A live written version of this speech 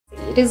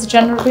it is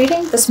general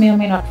reading. This may or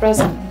may not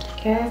resonate.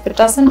 Okay, if it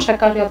doesn't,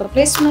 check out your other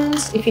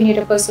placements. If you need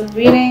a personal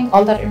reading,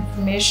 all that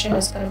information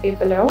is going to be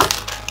below.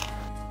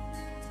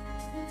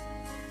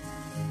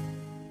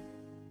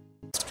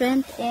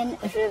 Strength in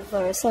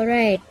reverse. All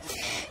right,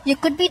 you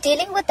could be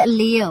dealing with a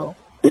Leo.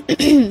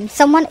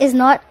 Someone is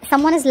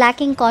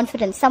lacking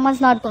confidence.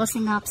 Someone's not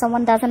bossing up.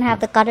 Someone doesn't have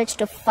the courage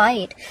to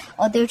fight,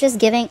 or they're just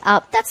giving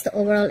up. That's the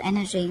overall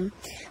energy.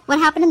 What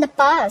happened in the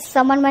past?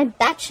 Someone went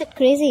batshit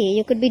crazy.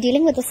 You could be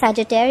dealing with a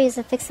Sagittarius,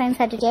 a fixed sign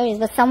Sagittarius,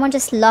 but someone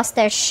just lost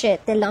their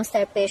shit. They lost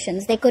their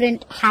patience. They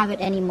couldn't have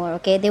it anymore.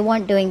 Okay, they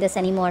weren't doing this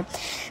anymore.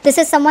 This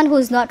is someone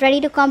who's not ready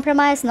to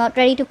compromise, not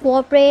ready to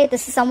cooperate.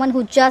 This is someone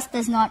who just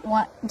does not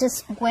want,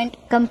 just went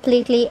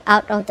completely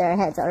out of their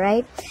heads. All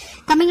right.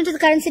 Coming into the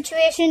current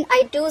situation,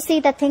 I do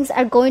see that things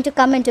are going to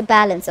come into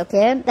balance,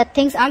 okay? That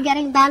things are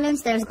getting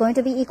balanced. There's going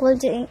to be equal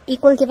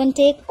give and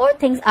take, or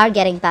things are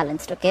getting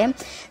balanced, okay?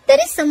 There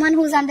is someone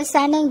who's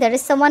understanding. There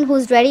is someone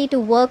who's ready to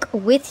work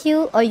with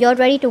you, or you're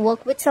ready to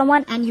work with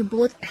someone, and you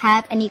both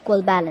have an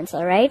equal balance,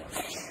 all right?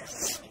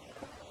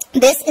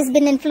 This has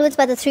been influenced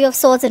by the Three of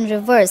Swords in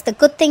reverse. The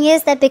good thing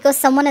is that because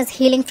someone is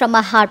healing from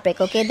a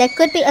heartbreak, okay, there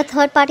could be a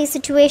third-party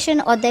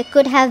situation, or there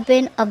could have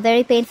been a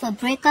very painful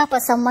breakup, or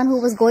someone who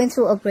was going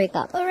through a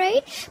breakup, all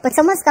right? But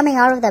someone's coming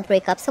out of that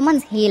breakup.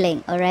 Someone's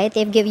healing, all right?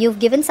 You've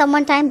given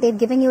someone time. They've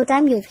given you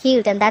time. You've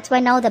healed, and that's why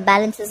now the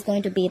balance is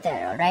going to be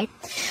there, all right?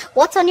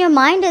 What's on your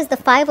mind is the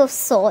Five of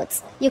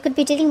Swords. You could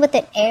be dealing with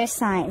an air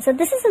sign. So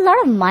this is a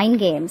lot of mind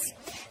games.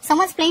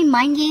 Someone's playing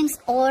mind games,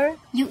 or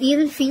you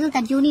even feel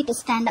that you need to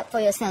stand up for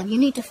yourself. You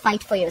need to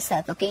fight for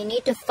yourself, okay? You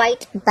need to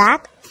fight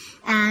back.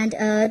 And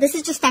this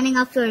is just standing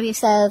up for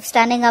yourself,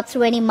 standing up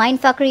through any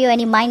mind fuckery or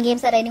any mind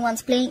games that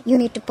anyone's playing. You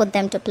need to put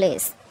them to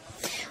place.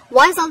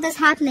 Why is all this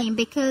happening?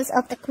 Because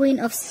of the Queen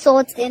of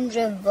Swords in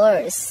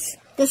reverse.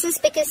 This is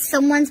because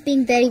someone's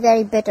being very,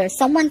 very bitter.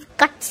 Someone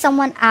cut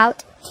someone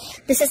out.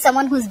 This is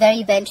someone who's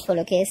very vengeful,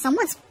 okay?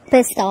 Someone's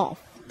pissed off.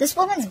 This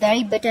woman's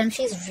very bitter and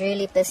she's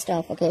really pissed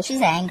off, okay?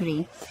 She's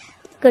angry.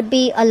 Could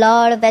be a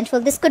lot of vengeful.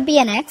 This could be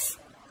an ex.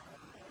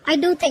 I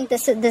do think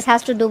this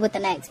has to do with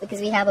an ex,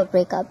 because we have a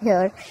breakup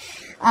here.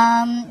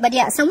 But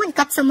yeah, someone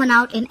cut someone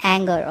out in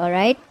anger,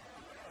 alright?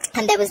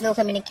 And there was no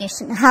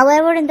communication.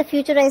 However, in the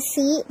future, I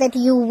see that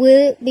you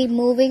will be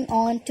moving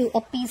on to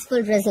a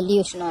peaceful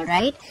resolution,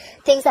 alright?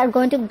 Things are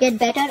going to get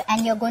better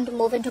and you're going to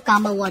move into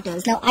calmer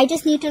waters. Now, I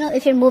just need to know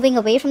if you're moving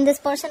away from this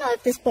person or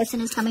if this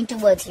person is coming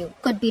towards you.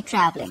 Could be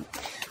traveling.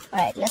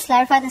 Alright, let's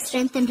clarify the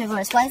strength in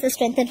reverse. Why is the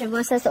strength in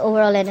reverse as the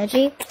overall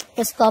energy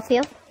for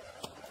Scorpio?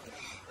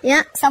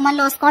 Yeah, someone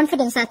lost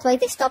confidence. That's why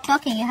they stopped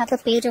talking. You have the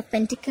Page of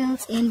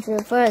Pentacles in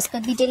reverse.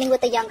 Could be dealing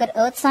with a younger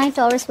Earth sign,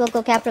 Taurus,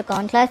 Virgo,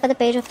 Capricorn. Clarify the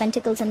Page of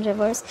Pentacles in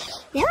reverse.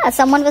 Yeah,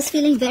 someone was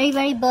feeling very,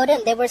 very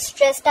burdened. They were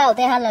stressed out.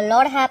 They had a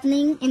lot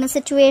happening in a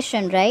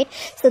situation, right?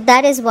 So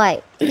that is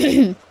why.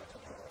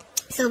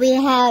 So we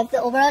have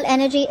the overall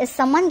energy is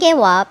someone gave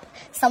up.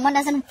 Someone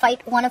doesn't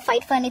want to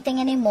fight for anything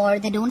anymore.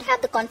 They don't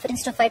have the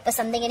confidence to fight for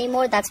something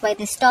anymore. That's why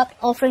they stopped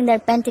offering their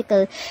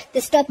pentacle.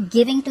 They stopped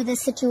giving to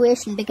this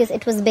situation because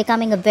it was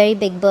becoming a very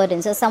big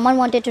burden. So someone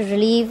wanted to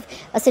relieve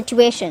a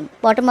situation.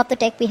 Bottom of the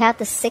deck, we have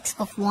the Six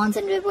of Wands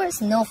in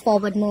reverse. No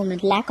forward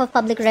movement. Lack of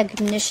public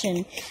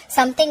recognition.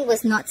 Something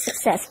was not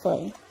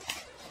successful.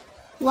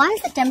 Why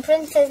is the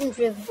Temperance in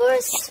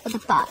reverse for the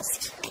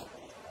past?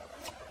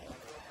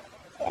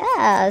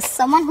 Yeah,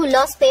 someone who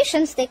lost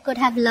patience, they could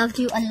have loved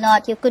you a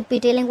lot. You could be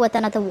dealing with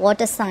another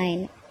water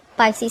sign.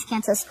 Pisces,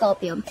 Cancer,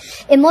 Scorpio.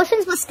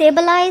 Emotions were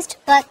stabilized,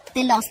 but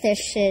they lost their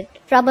shit.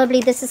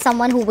 Probably this is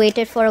someone who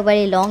waited for a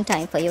very long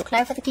time for you.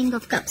 Clarify the King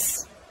of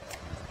Cups.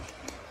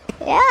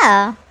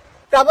 Yeah.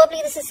 Probably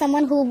this is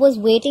someone who was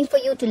waiting for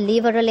you to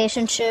leave a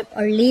relationship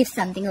or leave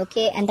something,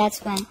 okay? And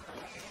that's when...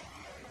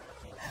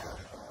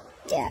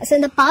 Yeah, so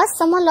in the past,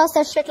 someone lost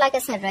their shit, like I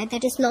said, right? They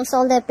just lost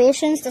all their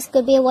patience. This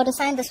could be a water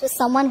sign. This was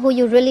someone who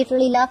you really,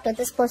 really loved, or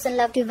this person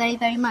loved you very,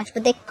 very much.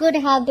 But they could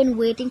have been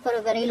waiting for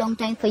a very long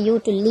time for you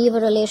to leave a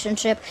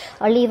relationship,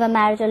 or leave a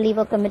marriage, or leave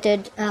a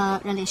committed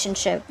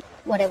relationship,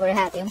 whatever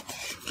have you.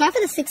 Try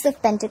for the Six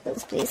of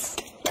Pentacles, please.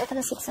 Try for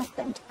the Six of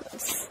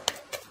Pentacles.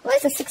 Why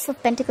is the Six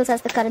of Pentacles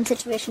as the current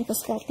situation for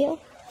Scorpio?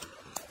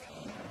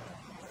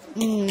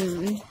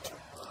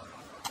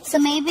 So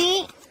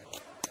maybe...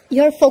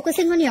 you're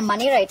focusing on your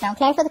money right now.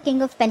 Clarify the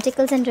King of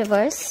Pentacles in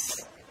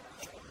reverse.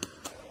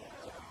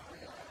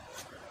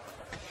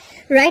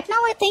 Right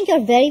now, I think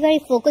you're very, very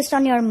focused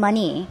on your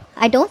money.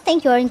 I don't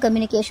think you're in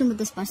communication with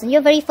this person.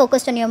 You're very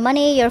focused on your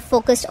money. You're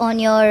focused on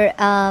your...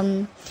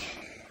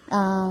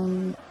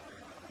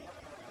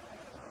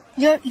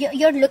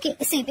 You're looking...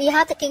 See, we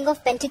have the King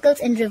of Pentacles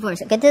in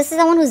reverse. Okay, this is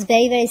someone who's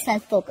very, very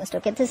self-focused.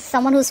 Okay, this is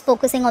someone who's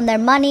focusing on their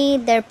money,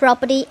 their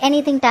property,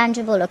 anything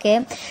tangible.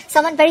 Okay,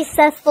 someone very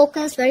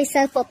self-focused, very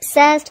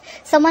self-obsessed.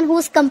 Someone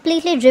who's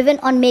completely driven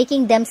on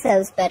making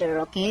themselves better.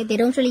 Okay, they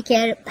don't really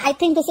care. I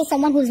think this is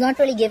someone who's not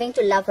really giving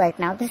to love right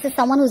now. This is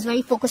someone who's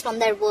very focused on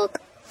their work.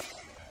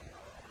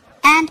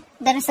 And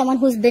there is someone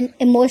who's been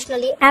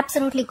emotionally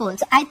absolutely cold.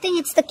 So I think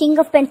it's the King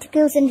of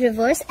Pentacles in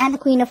reverse and the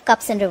Queen of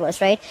Cups in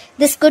reverse, right?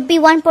 This could be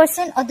one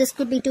person or this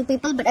could be two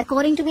people, but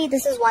according to me,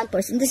 this is one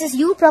person. This is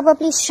you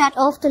probably shut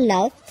off to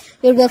love.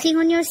 You're working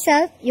on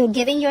yourself. You're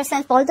giving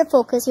yourself all the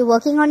focus. You're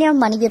working on your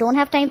money. You don't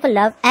have time for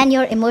love, and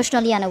you're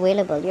emotionally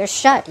unavailable. You're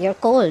shut. You're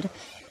cold.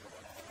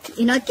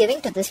 You're not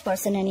giving to this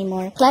person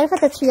anymore. Clarify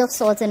the Three of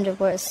Swords in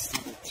reverse.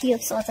 Three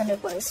of Swords in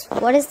reverse.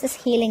 What is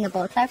this healing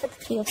about? Clarify the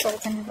Three of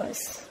Swords in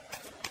reverse.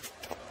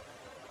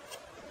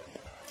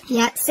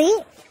 Yeah, see?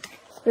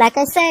 Like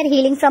I said,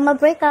 healing from a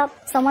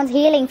breakup. Someone's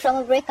healing from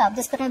a breakup.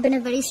 This could have been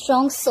a very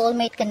strong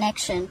soulmate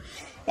connection.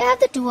 You have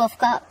the Two of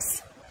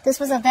Cups. This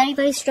was a very,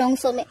 very strong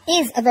soulmate.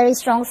 Is a very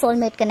strong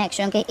soulmate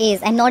connection. Okay,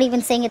 is. I'm not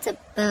even saying it's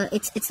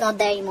not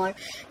there anymore.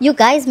 You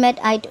guys met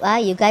eye to eye.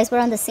 You guys were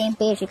on the same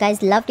page. You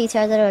guys loved each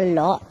other a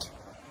lot.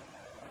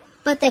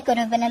 But there could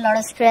have been a lot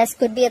of stress.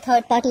 Could be a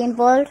third party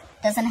involved.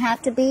 Doesn't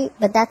have to be.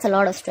 But that's a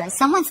lot of stress.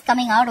 Someone's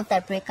coming out of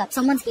that breakup.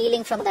 Someone's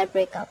healing from that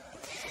breakup.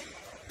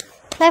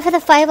 For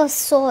the Five of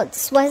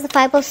Swords. Why is the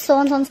Five of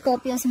Swords on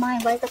Scorpio's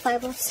mind? Why is the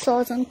Five of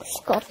Swords on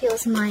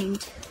Scorpio's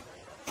mind?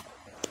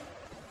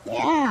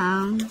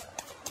 Yeah.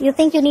 You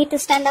think you need to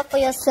stand up for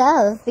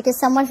yourself because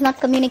someone's not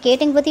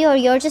communicating with you, or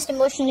you're just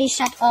emotionally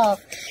shut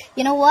off.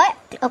 You know what?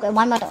 Okay,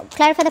 one more time.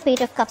 Clarify the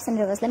Page of Cups in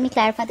reverse. Let me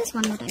clarify this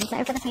one more time.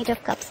 Clarify the Page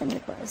of Cups in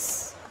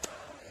reverse.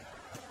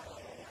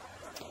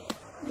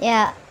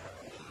 Yeah.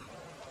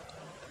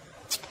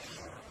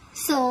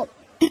 So...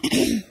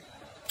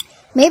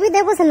 maybe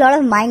there was a lot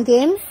of mind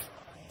games.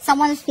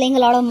 Someone is playing a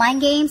lot of mind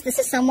games. This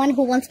is someone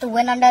who wants to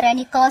win under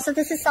any cost. So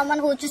this is someone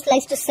who just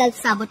likes to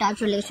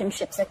self-sabotage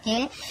relationships,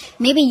 okay?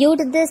 Maybe you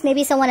did this,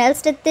 maybe someone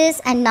else did this,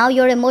 and now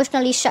you're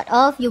emotionally shut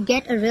off. You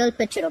get a real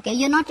picture, okay?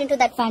 You're not into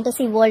that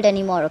fantasy world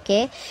anymore,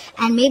 okay?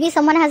 And maybe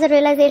someone has a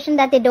realization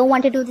that they don't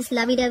want to do this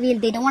lovey-dovey.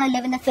 They don't want to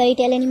live in the fairy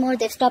tale anymore.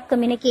 They've stopped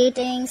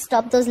communicating,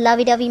 stopped those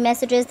lovey-dovey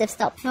messages. They've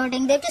stopped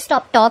flirting. They've just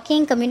stopped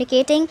talking,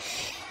 communicating.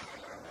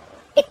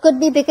 It could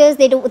be because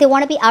they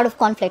want to be out of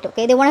conflict,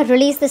 okay? They want to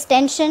release this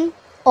tension,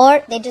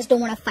 or they just don't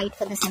want to fight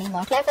for this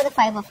anymore. Clarify the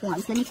Five of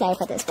Wands. Let me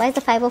clarify this. Why is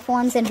the Five of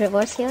Wands in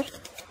reverse here?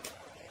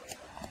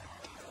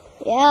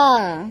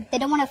 Yeah, they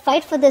don't want to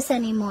fight for this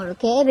anymore,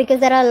 okay? Because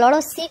there are a lot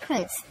of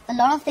secrets. A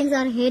lot of things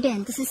are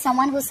hidden. This is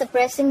someone who's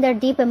suppressing their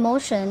deep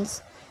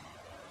emotions.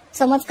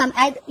 Someone's come...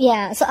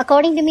 yeah, so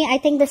according to me, I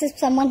think this is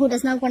someone who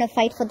does not want to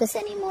fight for this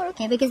anymore,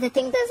 okay? Because they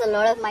think there's a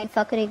lot of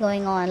mindfuckery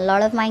going on, a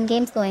lot of mind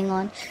games going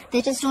on.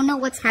 They just don't know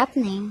what's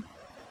happening.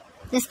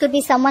 This could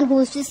be someone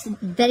who's just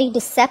very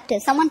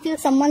deceptive. Someone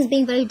feels someone's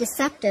being very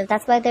deceptive.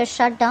 That's why they're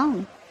shut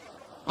down.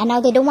 And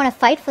now they don't want to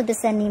fight for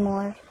this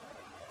anymore.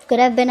 Could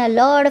have been a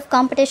lot of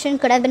competition.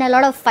 Could have been a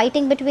lot of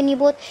fighting between you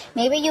both.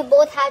 Maybe you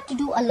both had to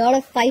do a lot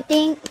of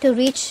fighting to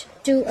reach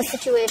to a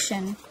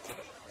situation.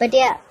 But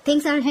yeah,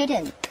 things are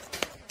hidden.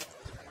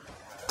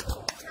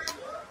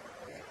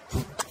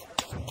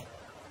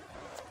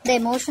 The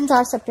emotions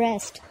are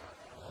suppressed.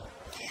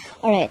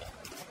 Alright.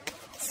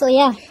 So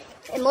yeah.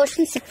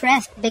 Emotions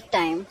suppressed big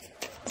time.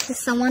 This is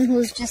someone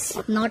who's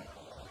just not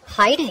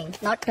hiding,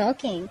 not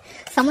talking.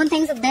 Someone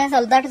thinks that there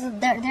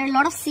are a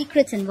lot of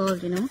secrets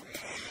involved, you know.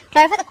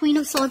 Clarify the Queen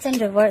of Swords in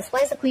reverse.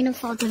 Why is the Queen of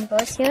Swords in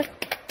reverse here?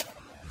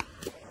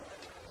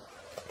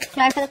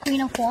 Clarify the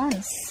Queen of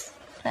Wands.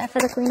 Clarify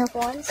the Queen of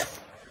Wands.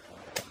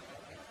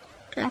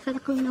 Clarify the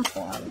Queen of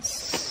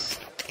Wands.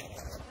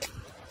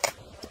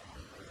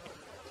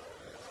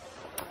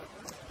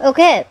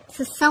 Okay,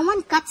 so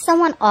someone cut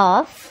someone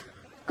off.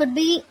 Could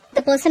be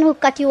the person who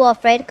cut you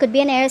off, right? Could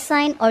be an air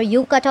sign, or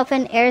you cut off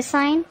an air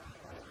sign.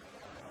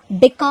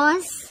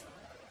 Because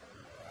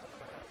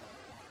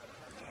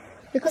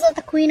of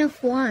the Queen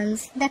of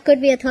Wands, that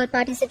could be a third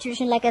party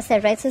situation, like I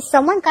said, right? So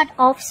someone cut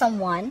off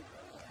someone,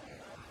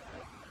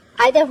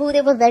 either who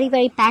they were very,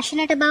 very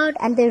passionate about,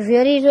 and they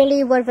really,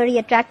 really were very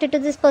attracted to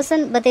this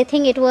person, but they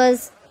think it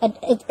was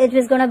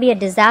going to be a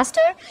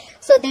disaster.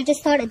 So they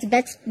just thought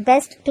it's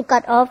best to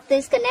cut off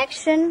this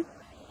connection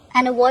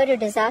and avoid a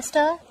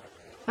disaster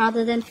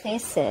rather than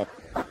face it.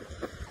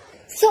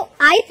 So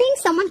I think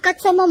someone cut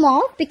someone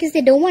off because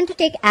they don't want to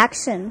take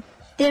action.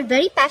 They're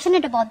very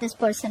passionate about this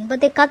person,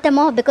 but they cut them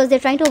off because they're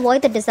trying to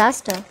avoid the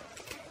disaster.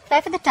 Try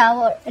for the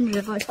Tower in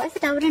reverse. Why is the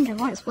Tower in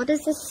reverse? What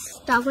is this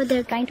Tower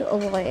they're trying to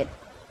avoid?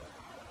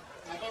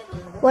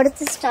 What is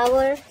this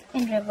Tower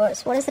in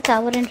reverse? What is the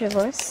Tower in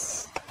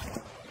reverse?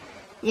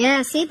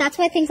 Yeah, see, that's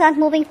why things aren't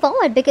moving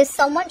forward, because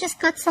someone just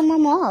cut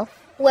someone off.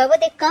 Whoever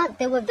they cut,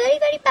 they were very,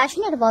 very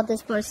passionate about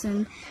this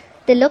person.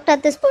 They looked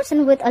at this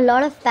person with a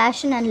lot of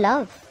passion and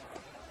love.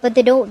 But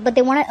they want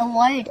to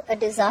avoid a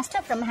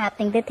disaster from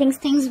happening. They think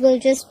things will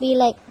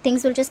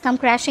just come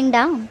crashing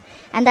down.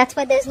 And that's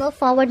why there's no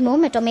forward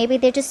movement. Or maybe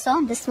they just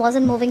saw this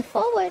wasn't moving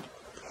forward.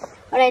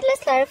 Alright,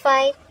 let's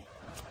clarify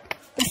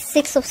the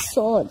Six of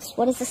Swords.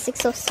 What is the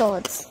Six of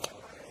Swords?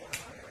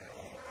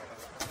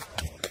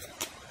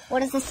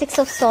 What is the Six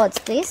of Swords,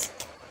 please?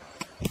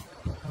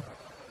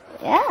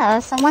 Yeah,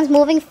 someone's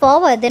moving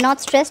forward. They're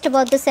not stressed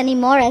about this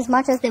anymore as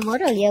much as they were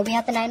earlier. We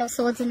have the Nine of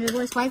Swords in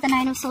reverse. Why is the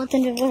Nine of Swords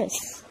in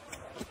reverse?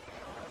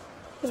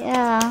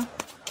 Yeah.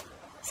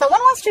 Someone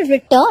wants to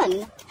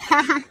return.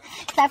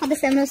 Clap for the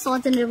Seven of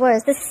Swords in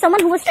reverse. This is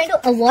someone who was trying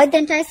to avoid the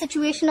entire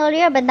situation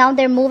earlier, but now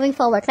they're moving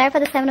forward. Clap for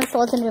the Seven of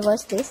Swords in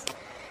reverse, please.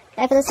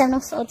 Clap for the Seven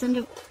of Swords in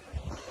reverse.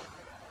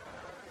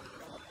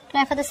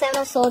 Clap for the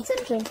Seven of Swords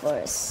in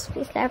reverse.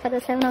 Please clap for the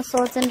Seven of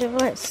Swords in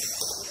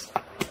reverse.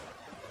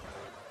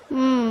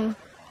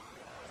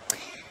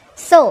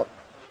 So,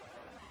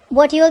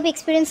 what you will be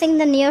experiencing in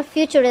the near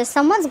future is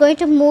someone wants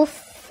to move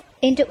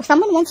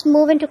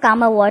into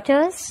calmer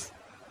waters.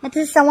 But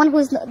this is someone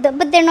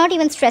but they're not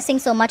even stressing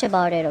so much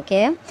about it,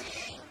 okay?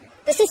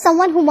 This is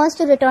someone who wants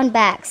to return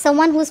back.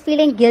 Someone who's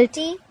feeling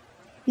guilty.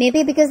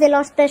 Maybe because they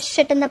lost their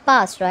shit in the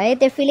past, right?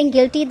 They're feeling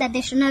guilty that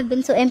they shouldn't have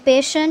been so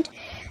impatient.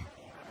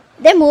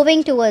 They're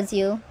moving towards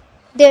you.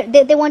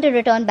 They want to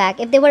return back.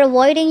 If they were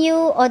avoiding you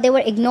or they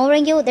were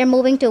ignoring you, they're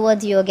moving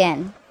towards you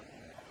again.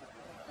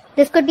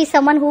 This could be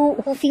someone who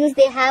feels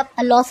they have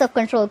a loss of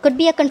control. Could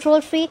be a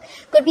control freak.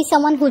 Could be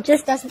someone who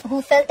just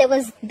who felt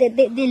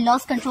they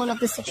lost control of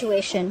the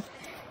situation.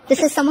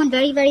 This is someone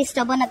very, very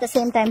stubborn at the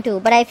same time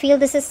too. But I feel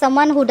this is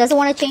someone who doesn't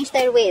want to change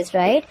their ways,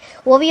 right?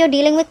 What you're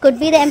dealing with could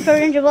be the Emperor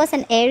in reverse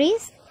and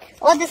Aries.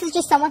 Or this is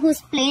just someone who's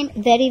plain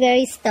very,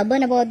 very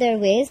stubborn about their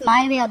ways.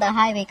 My way or the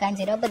highway kind,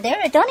 you know. But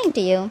they're returning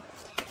to you.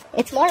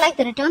 It's more like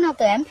the return of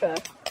the Emperor.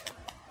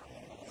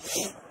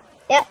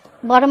 Yeah,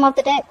 bottom of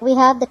the deck, we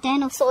have the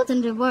Ten of Swords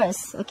in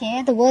reverse,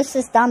 okay? The worst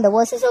is done, the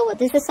worst is over.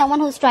 This is someone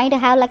who's trying to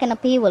have like an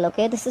upheaval,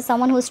 okay? This is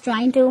someone who's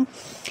trying to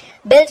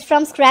build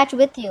from scratch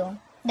with you.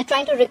 They're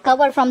trying to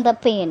recover from the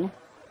pain,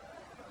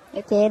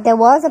 okay? There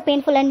was a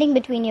painful ending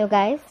between you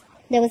guys.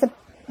 There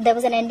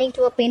was an ending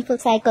to a painful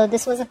cycle.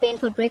 This was a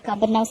painful breakup,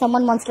 but now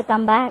someone wants to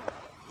come back.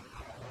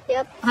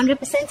 Yep,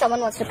 100% someone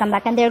wants to come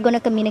back and they're going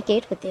to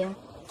communicate with you.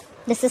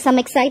 This is some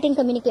exciting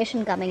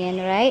communication coming in,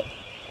 right?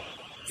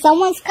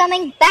 Someone's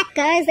coming back,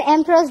 guys. The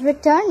Emperor's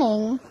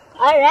returning.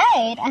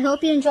 Alright. I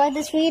hope you enjoyed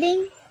this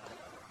reading.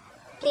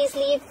 Please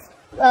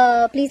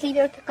leave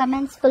your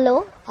comments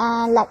below.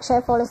 And like,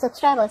 share, follow,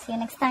 subscribe. I'll see you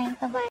next time. Bye-bye.